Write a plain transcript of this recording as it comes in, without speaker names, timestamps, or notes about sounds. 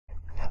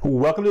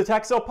Welcome to the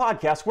Tax Sale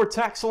Podcast, where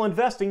tax sale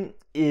investing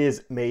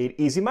is made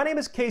easy. My name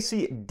is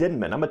Casey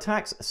Denman. I'm a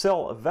tax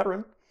sale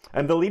veteran.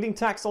 I'm the leading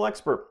tax sale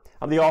expert.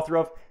 I'm the author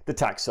of the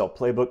Tax Sale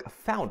Playbook,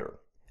 founder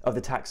of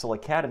the Tax Sale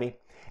Academy,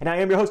 and I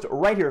am your host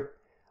right here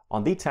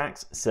on the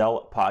Tax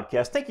Sale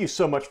Podcast. Thank you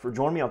so much for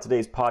joining me on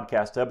today's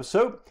podcast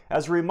episode.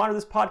 As a reminder,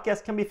 this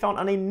podcast can be found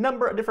on a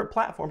number of different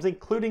platforms,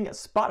 including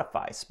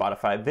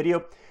Spotify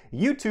Video,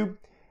 YouTube,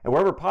 and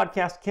wherever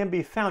podcasts can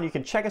be found. You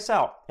can check us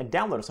out and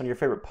download us on your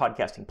favorite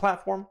podcasting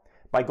platform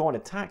by going to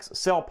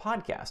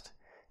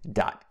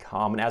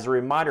taxsalepodcast.com. And as a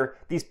reminder,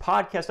 these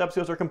podcast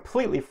episodes are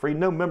completely free,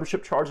 no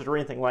membership charges or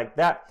anything like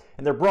that.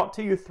 And they're brought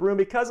to you through and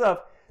because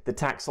of the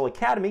Tax Sale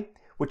Academy,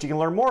 which you can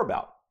learn more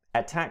about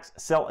at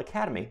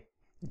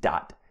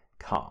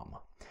taxsaleacademy.com.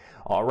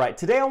 All right,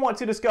 today I want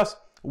to discuss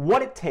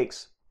what it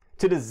takes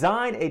to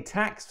design a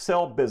tax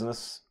sale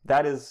business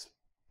that is,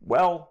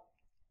 well,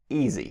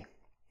 easy.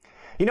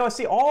 You know, I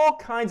see all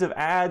kinds of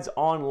ads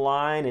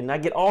online and I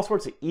get all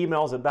sorts of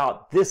emails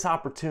about this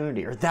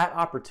opportunity or that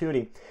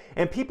opportunity.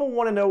 And people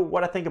want to know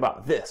what I think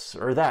about this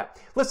or that.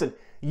 Listen,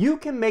 you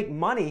can make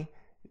money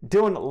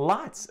doing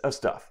lots of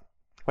stuff.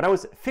 When I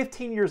was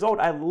 15 years old,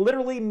 I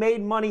literally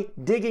made money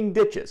digging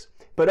ditches.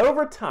 But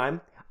over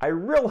time, I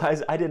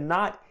realized I did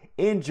not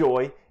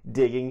enjoy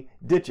digging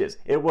ditches.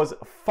 It was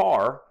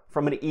far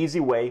from an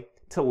easy way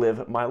to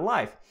live my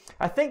life.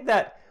 I think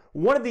that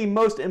one of the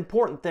most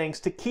important things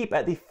to keep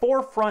at the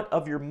forefront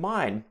of your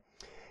mind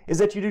is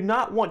that you do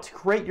not want to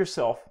create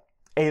yourself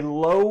a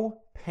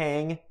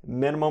low-paying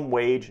minimum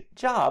wage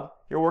job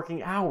you're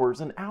working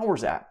hours and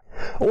hours at.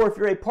 Or if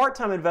you're a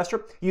part-time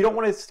investor, you don't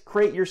want to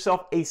create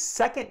yourself a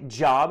second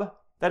job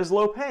that is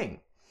low-paying.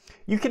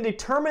 You can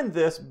determine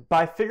this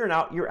by figuring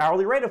out your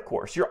hourly rate, of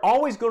course. You're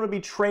always going to be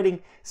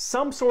trading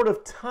some sort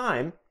of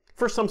time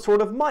for some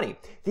sort of money.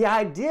 The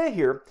idea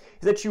here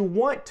is that you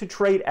want to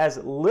trade as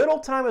little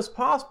time as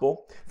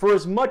possible for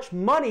as much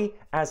money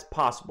as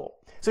possible.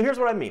 So here's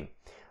what I mean.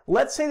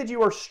 Let's say that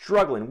you are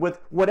struggling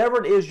with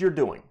whatever it is you're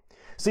doing.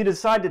 So you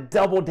decide to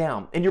double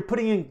down and you're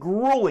putting in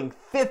grueling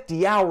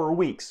 50-hour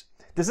weeks.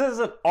 This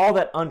isn't all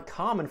that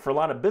uncommon for a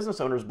lot of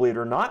business owners, believe it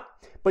or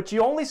not, but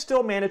you only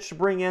still manage to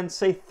bring in,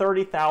 say,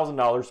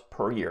 $30,000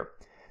 per year.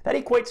 That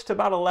equates to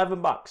about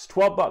 $11,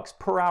 $12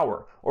 per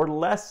hour, or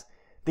less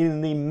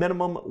than the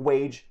minimum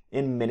wage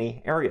in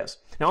many areas.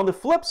 Now on the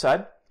flip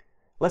side,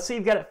 let's say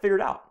you've got it figured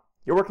out.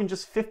 You're working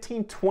just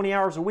 15, 20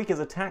 hours a week as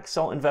a tax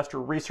sale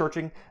investor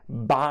researching,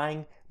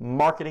 buying,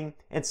 marketing,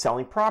 and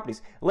selling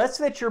properties. Let's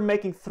say that you're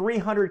making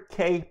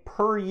 $300K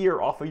per year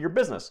off of your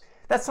business.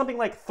 That's something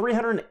like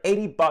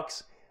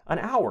 $380 an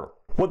hour.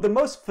 What the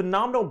most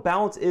phenomenal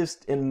balance is,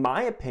 in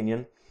my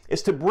opinion,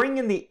 is to bring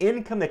in the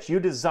income that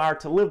you desire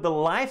to live the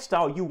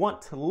lifestyle you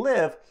want to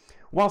live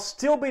while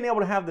still being able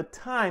to have the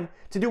time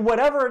to do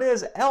whatever it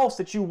is else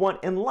that you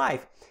want in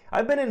life.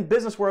 I've been in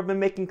business where I've been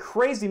making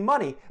crazy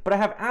money, but I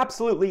have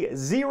absolutely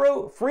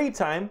zero free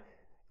time,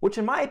 which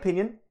in my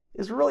opinion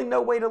is really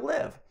no way to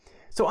live.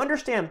 So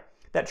understand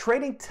that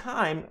trading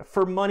time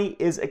for money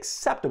is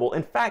acceptable.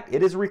 In fact,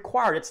 it is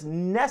required. It's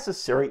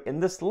necessary in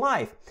this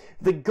life.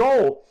 The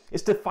goal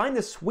is to find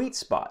the sweet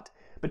spot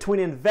between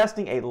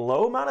investing a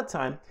low amount of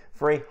time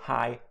for a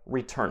high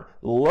return.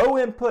 Low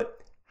input,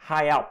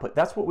 high output.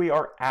 That's what we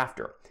are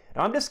after.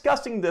 Now I'm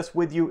discussing this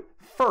with you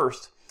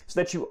first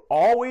so that you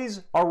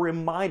always are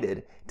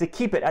reminded to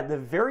keep it at the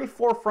very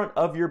forefront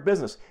of your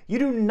business. You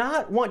do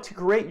not want to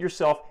create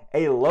yourself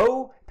a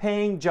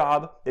low-paying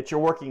job that you're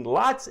working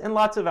lots and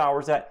lots of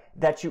hours at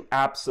that you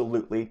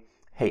absolutely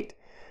hate.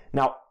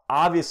 Now,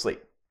 obviously,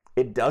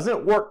 it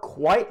doesn't work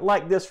quite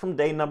like this from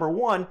day number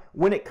one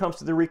when it comes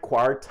to the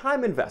required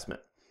time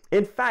investment.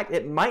 In fact,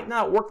 it might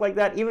not work like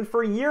that even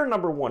for year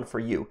number one for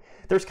you.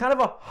 There's kind of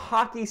a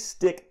hockey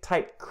stick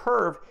type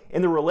curve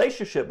in the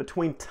relationship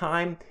between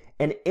time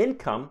and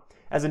income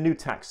as a new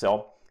tax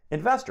sale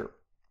investor.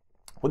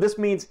 What this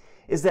means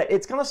is that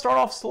it's going to start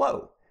off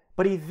slow,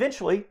 but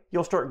eventually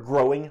you'll start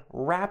growing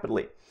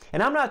rapidly.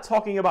 And I'm not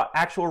talking about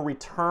actual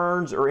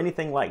returns or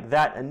anything like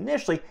that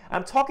initially.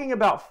 I'm talking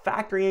about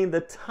factoring in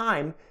the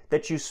time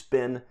that you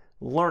spend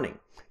learning.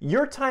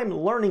 Your time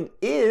learning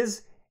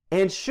is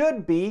and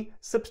should be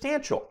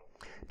substantial.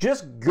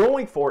 Just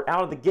going for it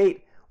out of the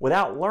gate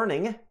without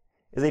learning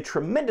is a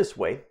tremendous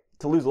way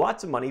to lose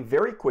lots of money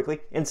very quickly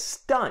and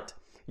stunt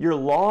your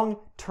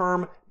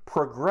long-term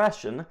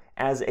progression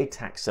as a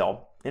tax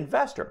sale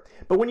investor.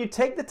 But when you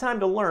take the time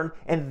to learn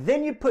and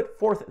then you put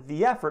forth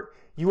the effort,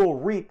 you will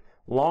reap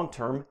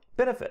long-term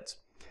benefits.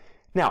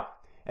 Now,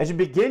 as you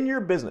begin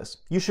your business,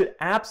 you should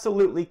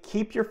absolutely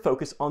keep your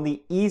focus on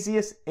the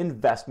easiest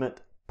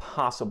investment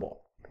possible.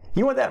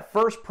 You want that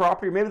first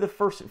property, or maybe the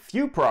first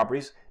few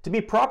properties, to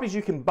be properties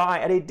you can buy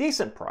at a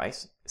decent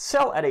price,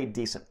 sell at a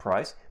decent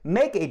price,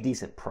 make a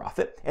decent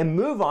profit, and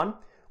move on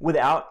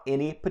without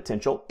any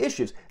potential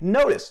issues.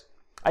 Notice,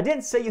 I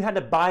didn't say you had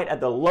to buy it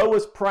at the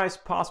lowest price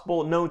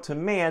possible known to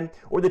man,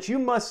 or that you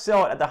must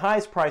sell it at the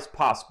highest price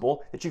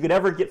possible that you could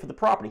ever get for the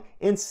property.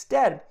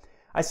 Instead,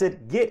 I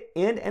said get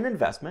in an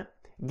investment,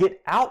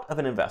 get out of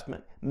an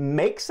investment,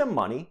 make some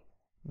money,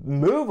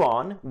 move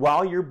on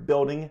while you're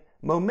building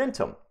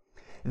momentum.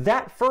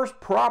 That first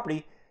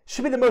property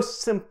should be the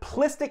most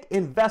simplistic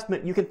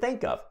investment you can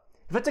think of.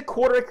 If it's a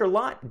quarter-acre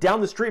lot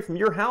down the street from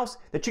your house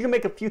that you can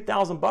make a few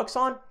 $1,000s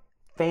on,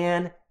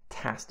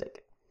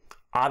 fantastic.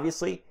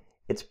 Obviously,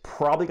 it's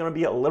probably going to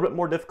be a little bit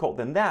more difficult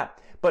than that,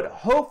 but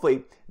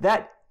hopefully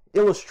that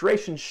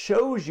illustration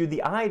shows you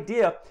the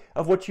idea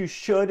of what you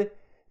should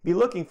be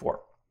looking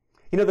for.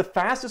 You know, the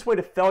fastest way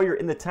to failure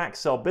in the tax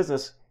sale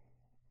business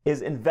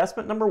is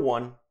investment number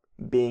one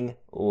being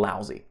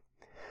lousy.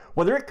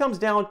 Whether it comes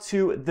down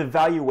to the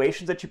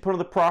valuations that you put on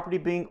the property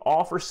being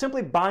off or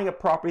simply buying a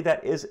property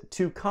that is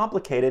too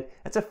complicated,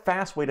 that's a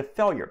fast way to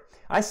failure.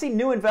 I see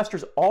new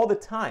investors all the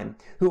time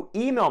who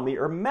email me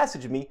or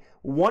message me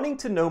wanting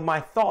to know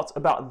my thoughts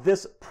about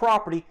this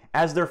property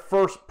as their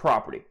first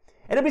property.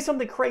 And it'll be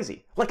something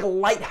crazy, like a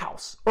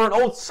lighthouse or an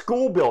old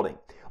school building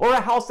or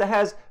a house that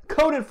has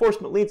code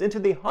enforcement liens into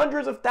the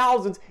hundreds of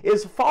thousands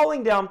is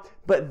falling down,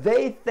 but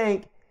they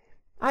think,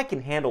 I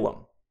can handle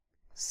them.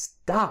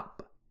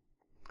 Stop.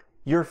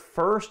 Your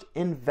first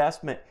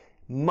investment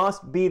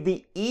must be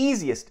the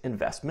easiest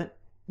investment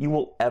you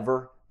will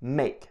ever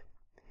make.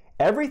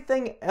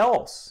 Everything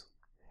else,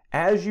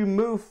 as you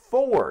move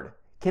forward,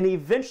 can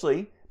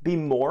eventually be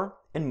more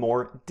and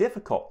more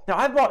difficult. Now,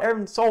 I've bought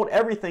and sold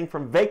everything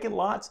from vacant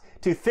lots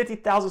to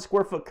 50,000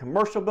 square foot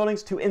commercial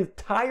buildings to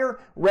entire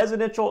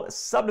residential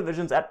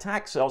subdivisions at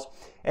tax sales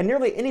and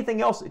nearly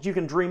anything else that you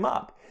can dream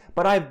up.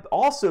 But I've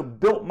also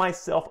built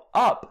myself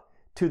up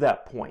to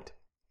that point.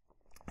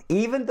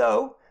 Even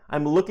though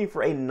I'm looking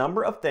for a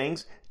number of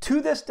things, to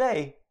this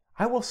day,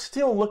 I will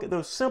still look at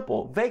those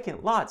simple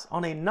vacant lots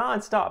on a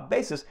non-stop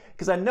basis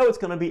because I know it's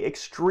going to be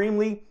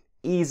extremely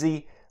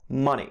easy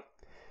money.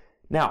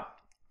 Now,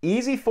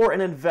 easy for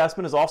an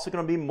investment is also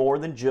going to be more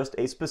than just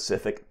a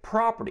specific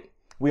property.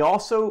 We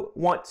also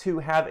want to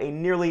have a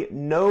nearly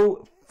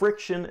no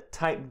friction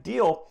type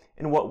deal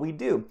in what we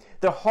do.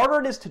 The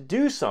harder it is to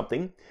do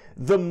something,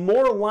 the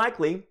more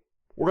likely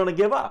we're going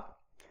to give up.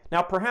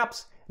 Now,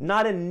 perhaps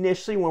not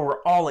initially when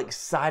we're all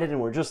excited and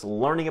we're just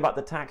learning about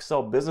the tax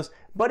sale business,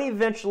 but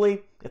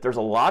eventually, if there's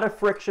a lot of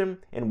friction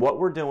in what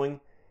we're doing,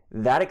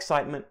 that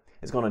excitement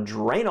is going to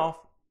drain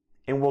off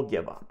and we'll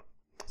give up.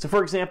 So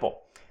for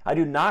example, I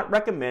do not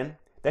recommend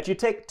that you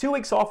take 2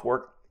 weeks off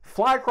work,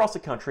 fly across the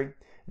country,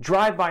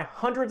 drive by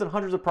hundreds and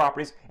hundreds of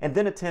properties, and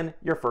then attend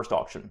your first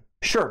auction.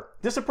 Sure,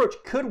 this approach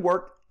could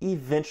work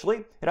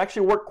eventually. It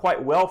actually worked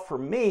quite well for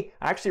me.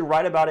 I actually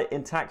write about it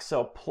in Tax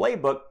Sale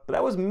Playbook, but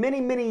that was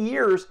many, many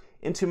years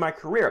into my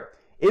career.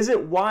 Is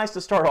it wise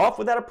to start off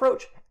with that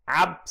approach?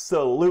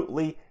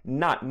 Absolutely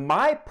not.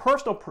 My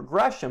personal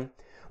progression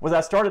was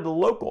I started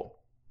local,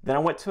 then I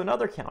went to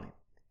another county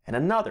and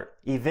another.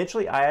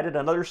 Eventually I added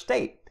another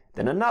state,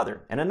 then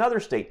another and another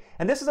state.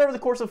 And this is over the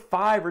course of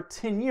 5 or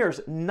 10 years.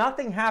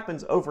 Nothing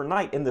happens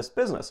overnight in this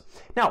business.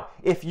 Now,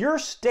 if your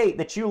state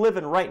that you live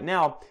in right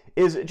now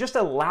is just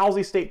a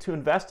lousy state to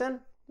invest in,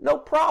 no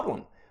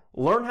problem.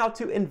 Learn how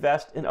to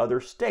invest in other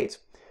states,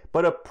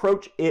 but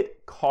approach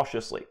it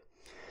cautiously.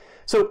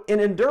 So in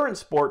endurance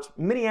sports,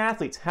 many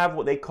athletes have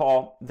what they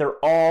call their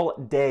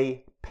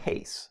all-day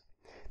pace.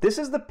 This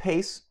is the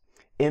pace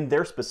in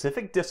their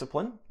specific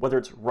discipline, whether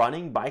it's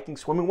running, biking,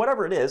 swimming,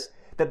 whatever it is,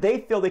 that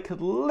they feel they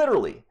could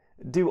literally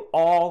do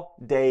all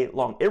day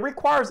long. It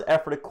requires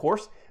effort, of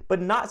course,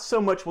 but not so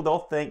much where they'll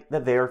think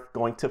that they're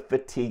going to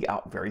fatigue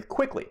out very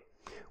quickly.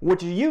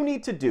 What you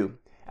need to do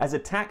as a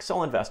tax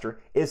sale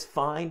investor is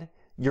find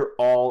your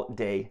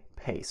all-day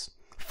pace.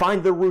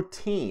 Find the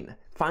routine,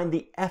 find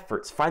the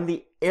efforts, find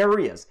the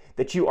areas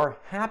that you are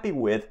happy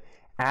with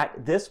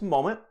at this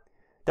moment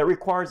that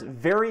requires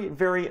very,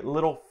 very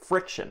little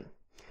friction.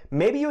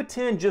 Maybe you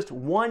attend just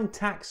one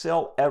tax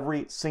sale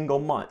every single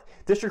month.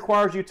 This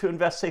requires you to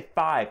invest, say,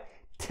 5,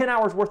 10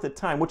 hours worth of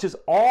time, which is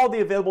all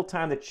the available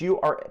time that you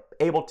are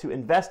able to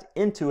invest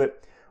into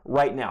it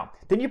right now.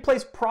 Then you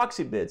place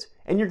proxy bids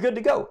and you're good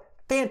to go.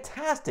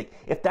 Fantastic.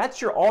 If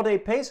that's your all-day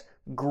pace,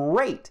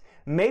 great.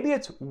 Maybe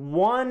it's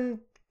one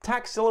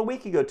tax sale a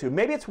week you go to.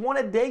 Maybe it's one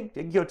a day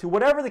you go to.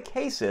 Whatever the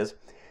case is,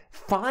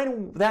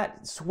 find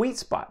that sweet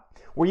spot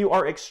where you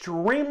are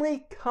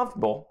extremely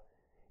comfortable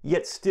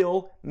yet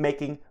still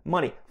making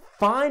money.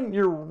 Find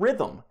your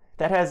rhythm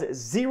that has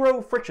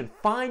zero friction.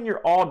 Find your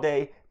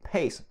all-day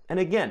pace. And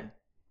again,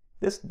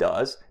 this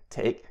does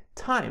take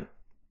time.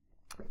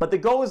 But the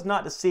goal is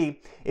not to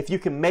see if you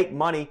can make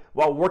money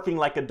while working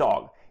like a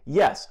dog.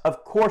 Yes,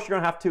 of course you're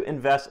going to have to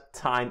invest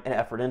time and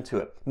effort into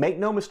it. Make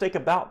no mistake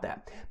about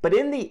that. But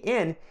in the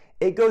end,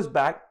 it goes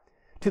back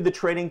to the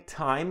trading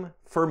time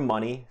for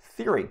money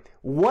theory.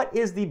 What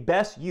is the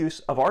best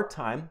use of our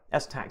time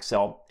as tax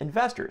sale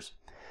investors?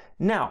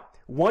 Now,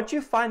 once you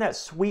find that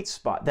sweet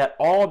spot, that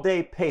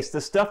all-day pace,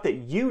 the stuff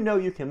that you know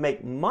you can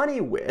make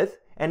money with,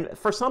 and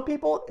for some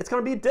people, it's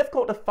going to be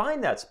difficult to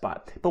find that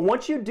spot. But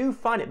once you do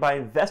find it by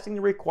investing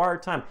the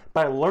required time,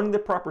 by learning the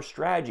proper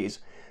strategies,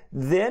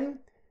 then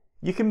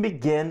you can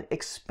begin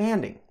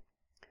expanding.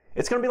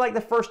 It's going to be like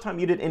the first time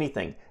you did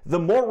anything. The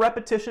more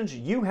repetitions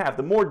you have,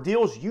 the more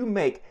deals you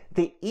make,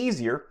 the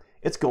easier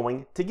it's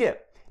going to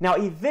get. Now,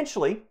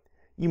 eventually,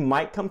 you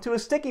might come to a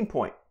sticking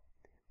point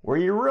where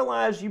you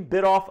realize you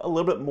bit off a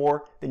little bit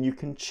more than you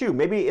can chew.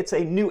 Maybe it's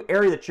a new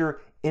area that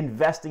you're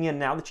investing in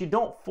now that you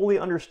don't fully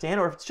understand,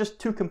 or if it's just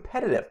too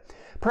competitive.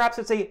 Perhaps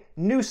it's a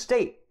new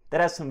state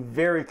that has some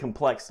very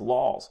complex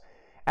laws.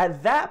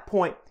 At that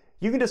point,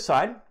 you can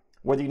decide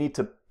whether you need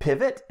to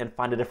pivot and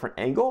find a different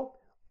angle,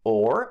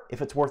 or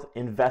if it's worth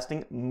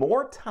investing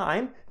more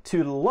time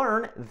to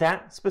learn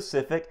that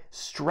specific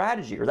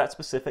strategy or that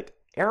specific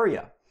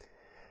area.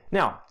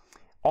 Now,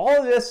 all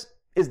of this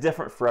is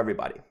different for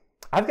everybody.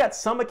 I've got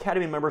some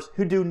Academy members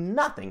who do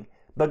nothing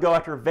but go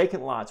after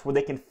vacant lots where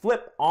they can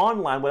flip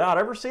online without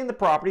ever seeing the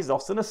properties. They'll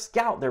send a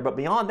scout there, but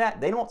beyond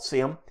that, they don't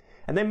see them,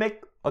 and they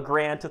make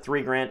 $1,000 to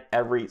 $3,000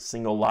 every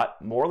single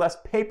lot, more or less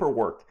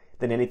paperwork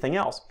than anything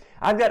else.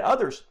 I've got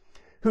others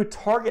who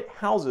target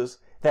houses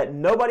that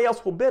nobody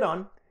else will bid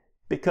on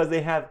because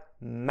they have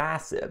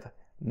massive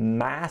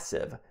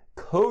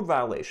code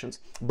violations,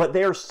 but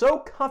they are so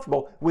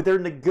comfortable with their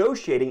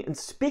negotiating and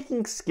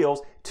speaking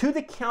skills to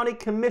the county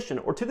commission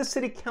or to the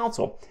city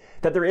council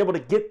that they're able to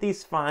get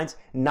these fines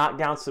knocked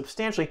down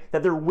substantially,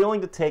 that they're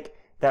willing to take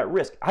that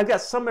risk. I've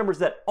got some members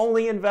that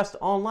only invest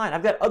online.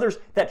 I've got others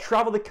that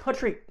travel the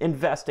country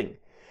investing.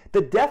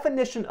 The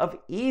definition of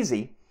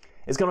easy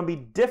is going to be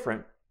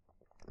different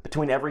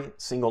between every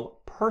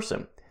single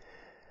person.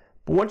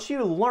 But once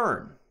you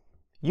learn,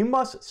 you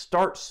must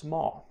start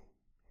small.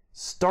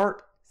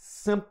 Start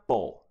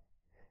simple.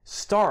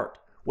 Start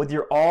with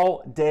your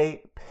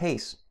all-day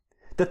pace.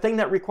 The thing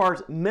that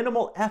requires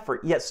minimal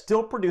effort yet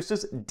still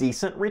produces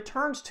decent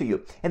returns to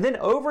you. And then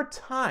over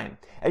time,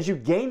 as you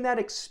gain that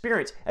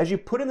experience, as you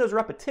put in those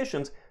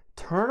repetitions,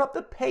 turn up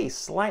the pace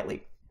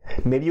slightly.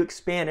 Maybe you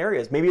expand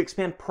areas. Maybe you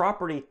expand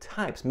property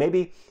types.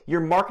 Maybe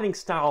your marketing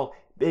style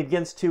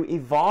begins to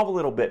evolve a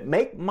little bit.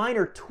 Make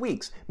minor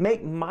tweaks.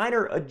 Make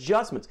minor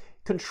adjustments.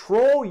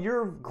 Control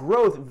your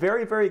growth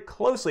very, very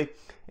closely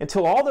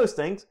until all those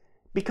things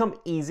become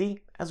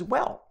easy as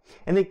well.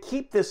 And then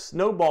keep this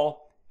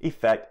snowball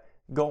effect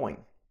going.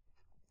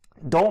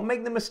 Don't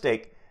make the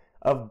mistake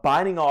of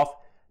biting off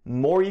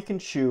more you can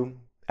chew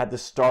at the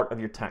start of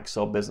your tax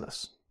sale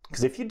business.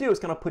 Because if you do, it's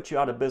going to put you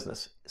out of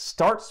business.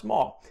 Start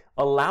small.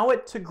 Allow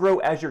it to grow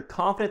as your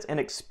confidence and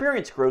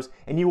experience grows,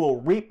 and you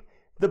will reap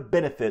the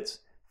benefits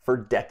for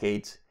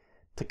decades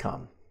to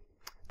come.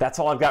 That's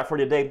all I've got for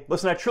you today.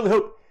 Listen, I truly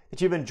hope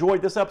that you've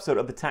enjoyed this episode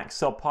of the Tax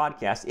Sale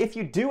Podcast. If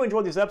you do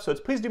enjoy these episodes,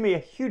 please do me a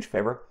huge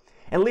favor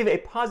and leave a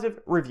positive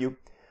review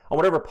on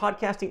whatever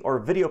podcasting or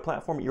video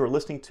platform you are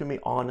listening to me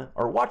on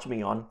or watching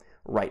me on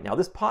right now.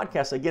 This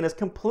podcast, again, is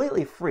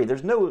completely free.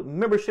 There's no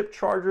membership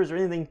charges or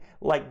anything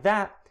like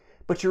that,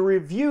 but your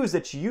reviews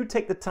that you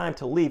take the time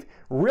to leave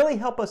really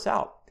help us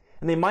out.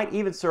 And they might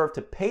even serve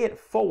to pay it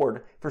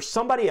forward for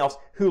somebody else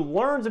who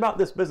learns about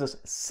this business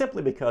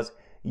simply because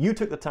you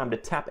took the time to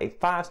tap a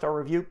 5-star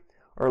review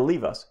or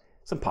leave us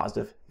some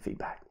positive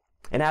feedback.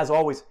 And as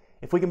always,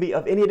 if we can be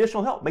of any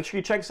additional help, make sure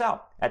you check us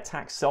out at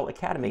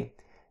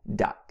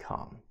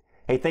TaxSaleAcademy.com.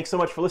 Hey, thanks so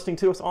much for listening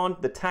to us on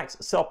the Tax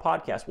Sale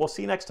Podcast. We'll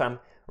see you next time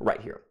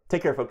right here.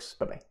 Take care, folks.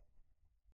 Bye-bye.